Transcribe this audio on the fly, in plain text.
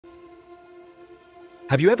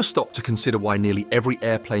Have you ever stopped to consider why nearly every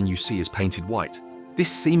airplane you see is painted white?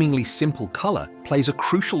 This seemingly simple color plays a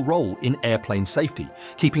crucial role in airplane safety,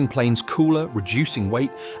 keeping planes cooler, reducing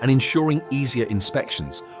weight, and ensuring easier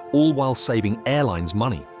inspections, all while saving airlines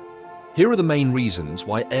money. Here are the main reasons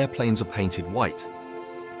why airplanes are painted white.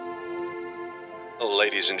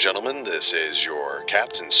 Ladies and gentlemen, this is your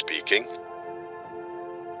captain speaking.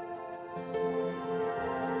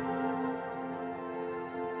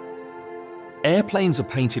 Airplanes are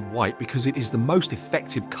painted white because it is the most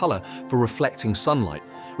effective color for reflecting sunlight,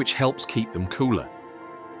 which helps keep them cooler.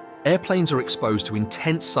 Airplanes are exposed to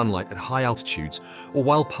intense sunlight at high altitudes or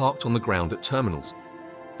while parked on the ground at terminals.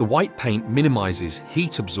 The white paint minimizes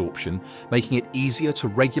heat absorption, making it easier to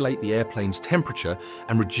regulate the airplane's temperature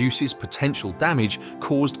and reduces potential damage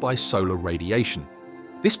caused by solar radiation.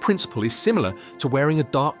 This principle is similar to wearing a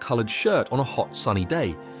dark-colored shirt on a hot, sunny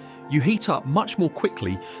day. You heat up much more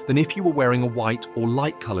quickly than if you were wearing a white or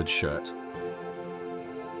light-colored shirt.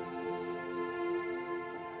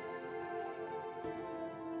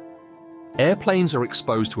 Airplanes are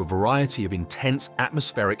exposed to a variety of intense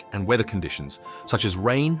atmospheric and weather conditions, such as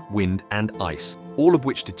rain, wind, and ice, all of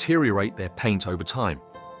which deteriorate their paint over time.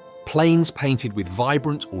 Planes painted with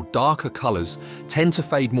vibrant or darker colors tend to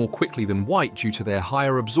fade more quickly than white due to their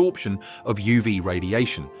higher absorption of UV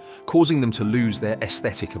radiation, causing them to lose their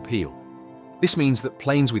aesthetic appeal. This means that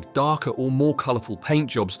planes with darker or more colorful paint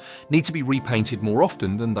jobs need to be repainted more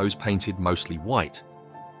often than those painted mostly white.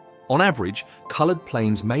 On average, colored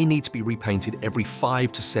planes may need to be repainted every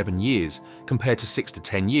 5 to 7 years, compared to 6 to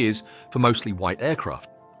 10 years for mostly white aircraft.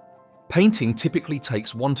 Painting typically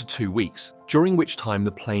takes 1 to 2 weeks, during which time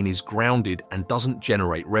the plane is grounded and doesn't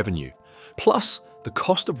generate revenue. Plus, the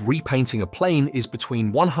cost of repainting a plane is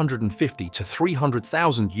between $150,000 to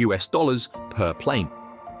 $300,000 per plane.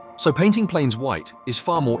 So painting planes white is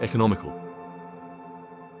far more economical.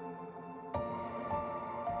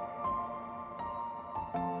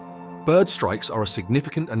 Bird strikes are a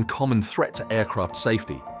significant and common threat to aircraft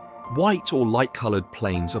safety. White or light-colored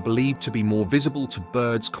planes are believed to be more visible to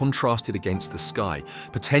birds contrasted against the sky,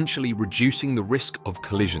 potentially reducing the risk of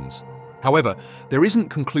collisions. However, there isn't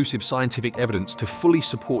conclusive scientific evidence to fully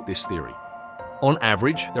support this theory. On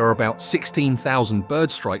average, there are about 16,000 bird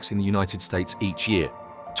strikes in the United States each year.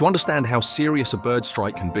 To understand how serious a bird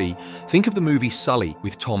strike can be, think of the movie Sully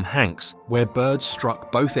with Tom Hanks, where birds struck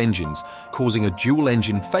both engines, causing a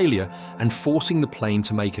dual-engine failure and forcing the plane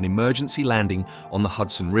to make an emergency landing on the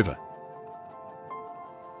Hudson River.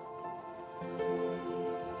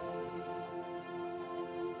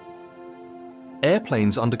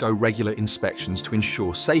 Airplanes undergo regular inspections to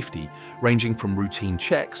ensure safety, ranging from routine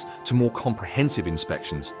checks to more comprehensive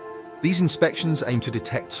inspections. These inspections aim to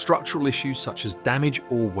detect structural issues such as damage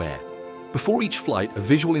or wear. Before each flight, a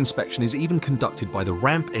visual inspection is even conducted by the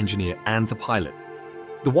ramp engineer and the pilot.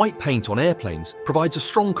 The white paint on airplanes provides a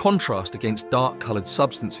strong contrast against dark-colored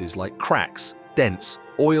substances like cracks, dents,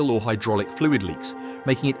 oil or hydraulic fluid leaks,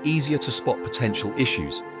 making it easier to spot potential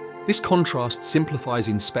issues. This contrast simplifies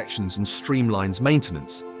inspections and streamlines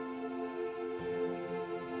maintenance.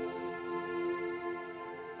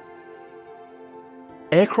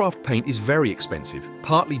 Aircraft paint is very expensive,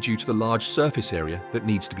 partly due to the large surface area that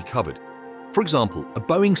needs to be covered. For example, a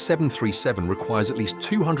Boeing 737 requires at least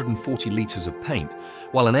 240 litres of paint,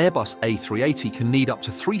 while an Airbus A380 can need up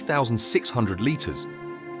to 3,600 litres.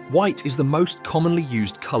 White is the most commonly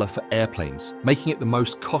used colour for airplanes, making it the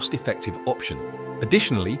most cost-effective option.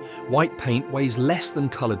 Additionally, white paint weighs less than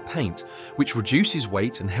coloured paint, which reduces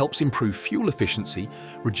weight and helps improve fuel efficiency,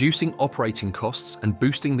 reducing operating costs and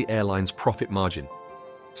boosting the airline's profit margin.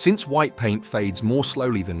 Since white paint fades more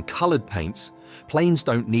slowly than coloured paints, planes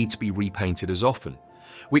don't need to be repainted as often,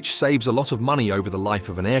 which saves a lot of money over the life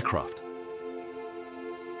of an aircraft.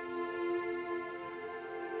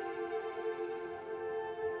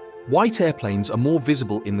 White airplanes are more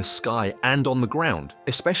visible in the sky and on the ground,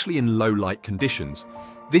 especially in low-light conditions.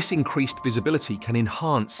 This increased visibility can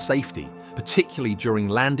enhance safety, particularly during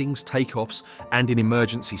landings, takeoffs, and in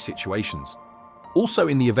emergency situations. Also,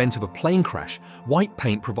 in the event of a plane crash, white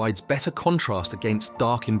paint provides better contrast against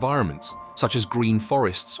dark environments, such as green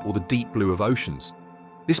forests or the deep blue of oceans.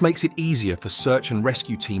 This makes it easier for search and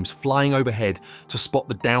rescue teams flying overhead to spot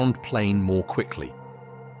the downed plane more quickly.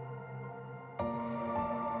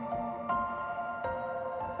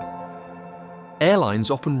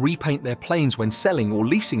 Airlines often repaint their planes when selling or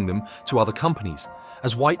leasing them to other companies,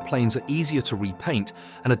 as white planes are easier to repaint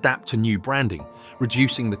and adapt to new branding,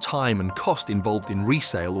 reducing the time and cost involved in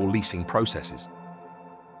resale or leasing processes.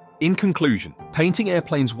 In conclusion, painting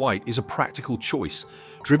airplanes white is a practical choice,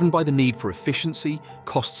 driven by the need for efficiency,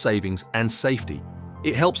 cost savings, and safety.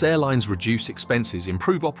 It helps airlines reduce expenses,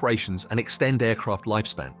 improve operations, and extend aircraft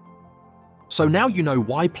lifespan. So now you know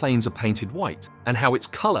why planes are painted white and how its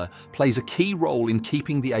color plays a key role in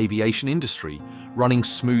keeping the aviation industry running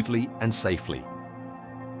smoothly and safely.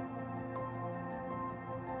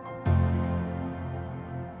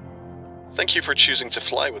 Thank you for choosing to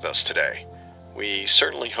fly with us today. We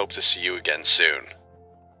certainly hope to see you again soon.